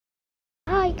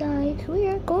Hi guys, we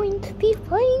are going to be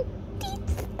playing Deep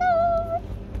Star.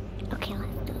 Okay,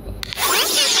 let's do this.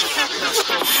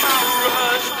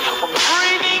 I'm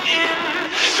breathing in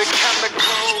the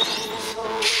chemicals.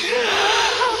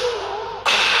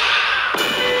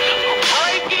 I'm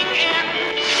breaking in,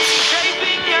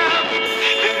 shaping up,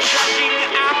 then checking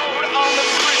out on the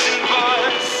prison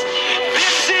bus.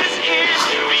 This is it,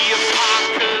 the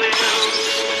apocalypse.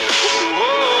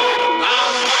 Whoa,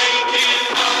 I'm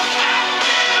waking up.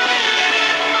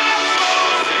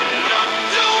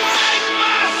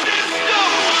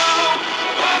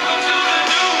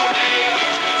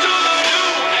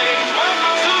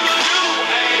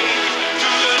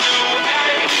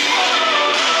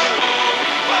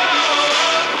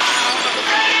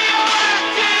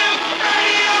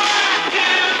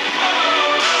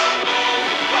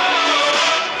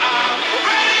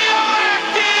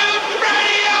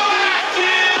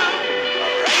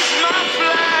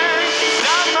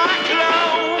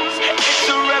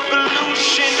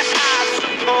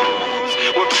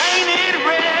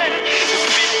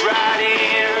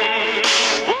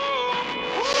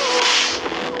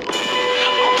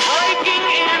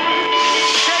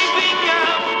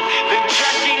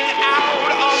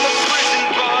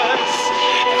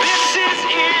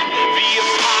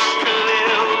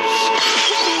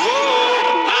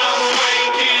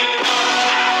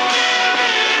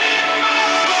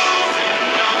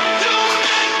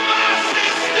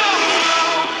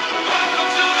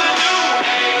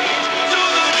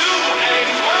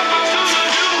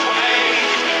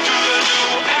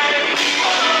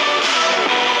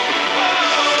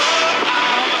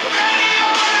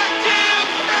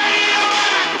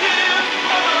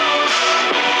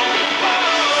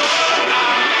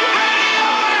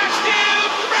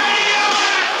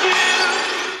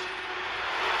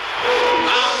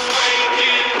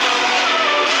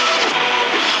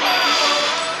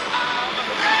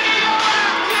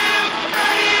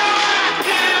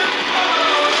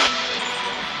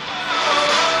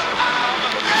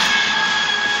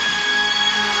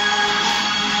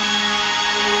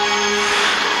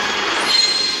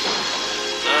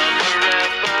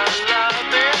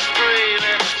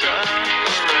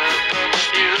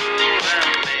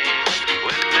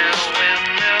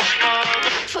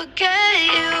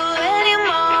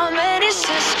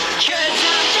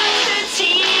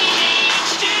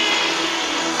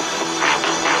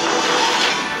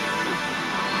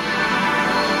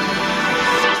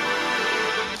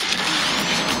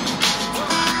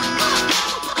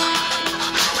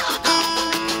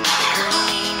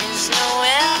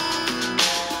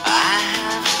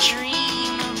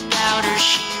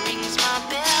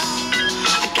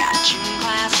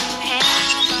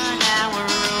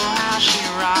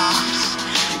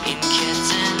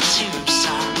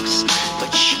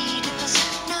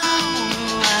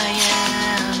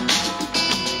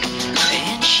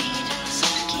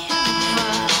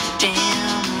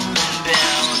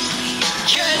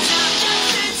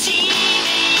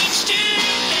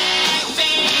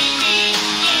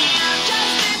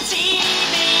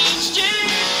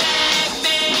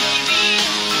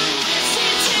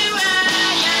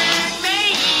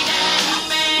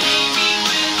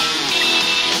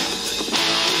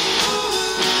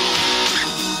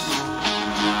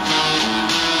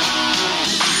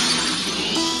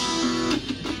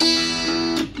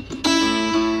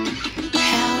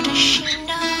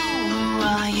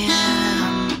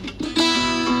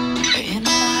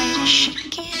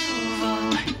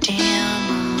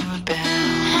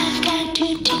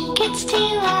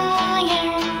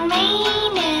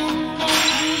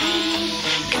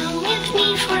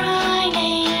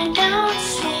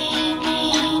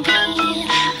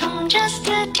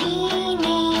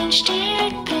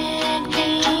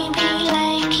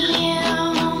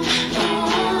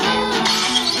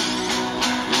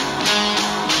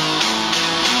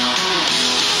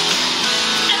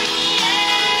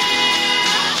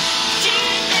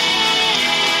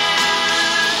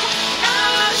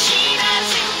 She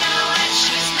doesn't know what she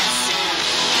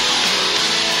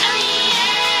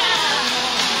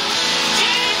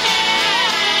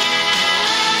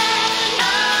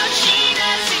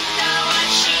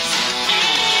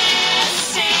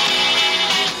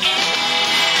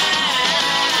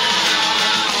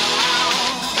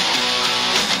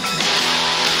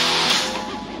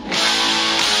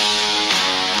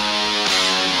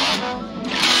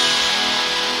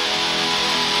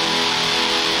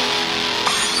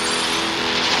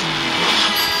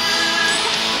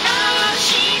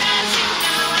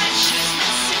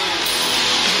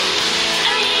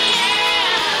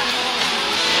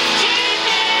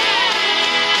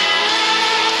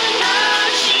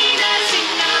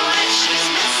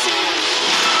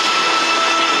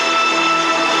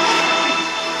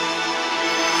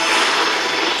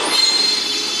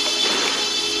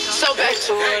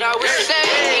that I would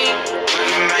say.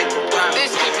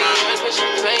 This could be yours, but you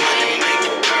play.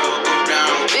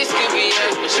 This could be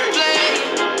yours, but you play.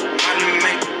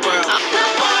 I'm the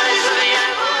waters of the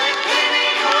airport,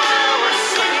 baby, come on,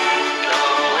 sing.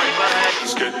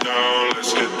 Let's get down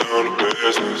to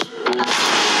business.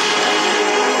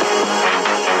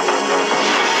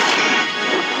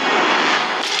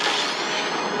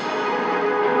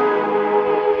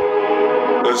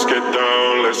 Let's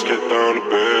get down to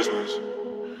business.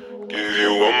 Give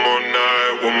you one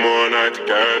more night to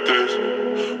get this.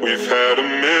 We've had a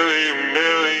million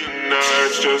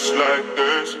nights just like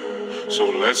this. So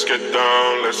let's get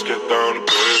down to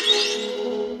business.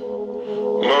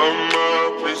 Mama,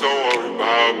 please don't worry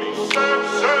about me.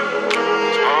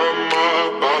 I'm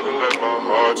about to let my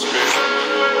heart speak.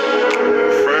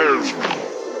 Friends.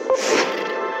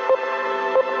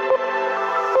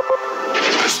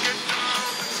 Let's get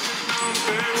down to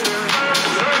business.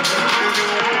 Give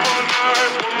you one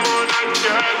more night to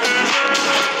get this.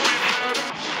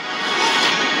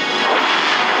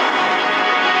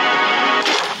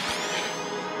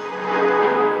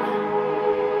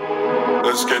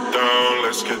 Let's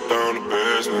get down to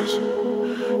business.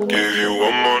 Give you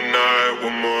one more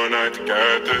night to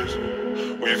get this.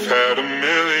 We've had a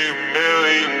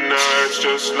million nights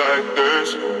just like this.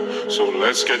 So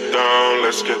let's get down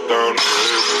to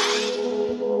business.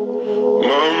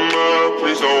 Mama,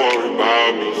 please don't worry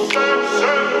about me.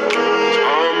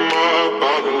 I'm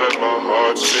about to let my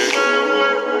heart speak.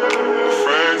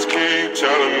 Friends keep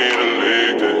telling me to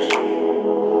leave this.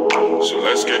 So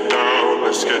let's get down to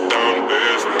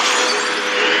business.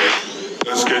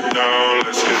 Let's get down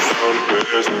to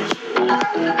business.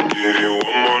 Give you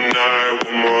one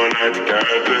more night to get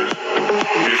this.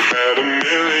 We've had a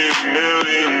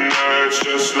million nights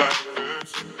just like this.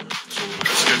 So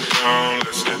let's get down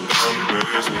to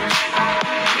business.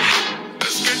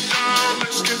 Let's get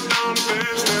down to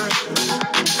business.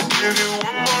 Give you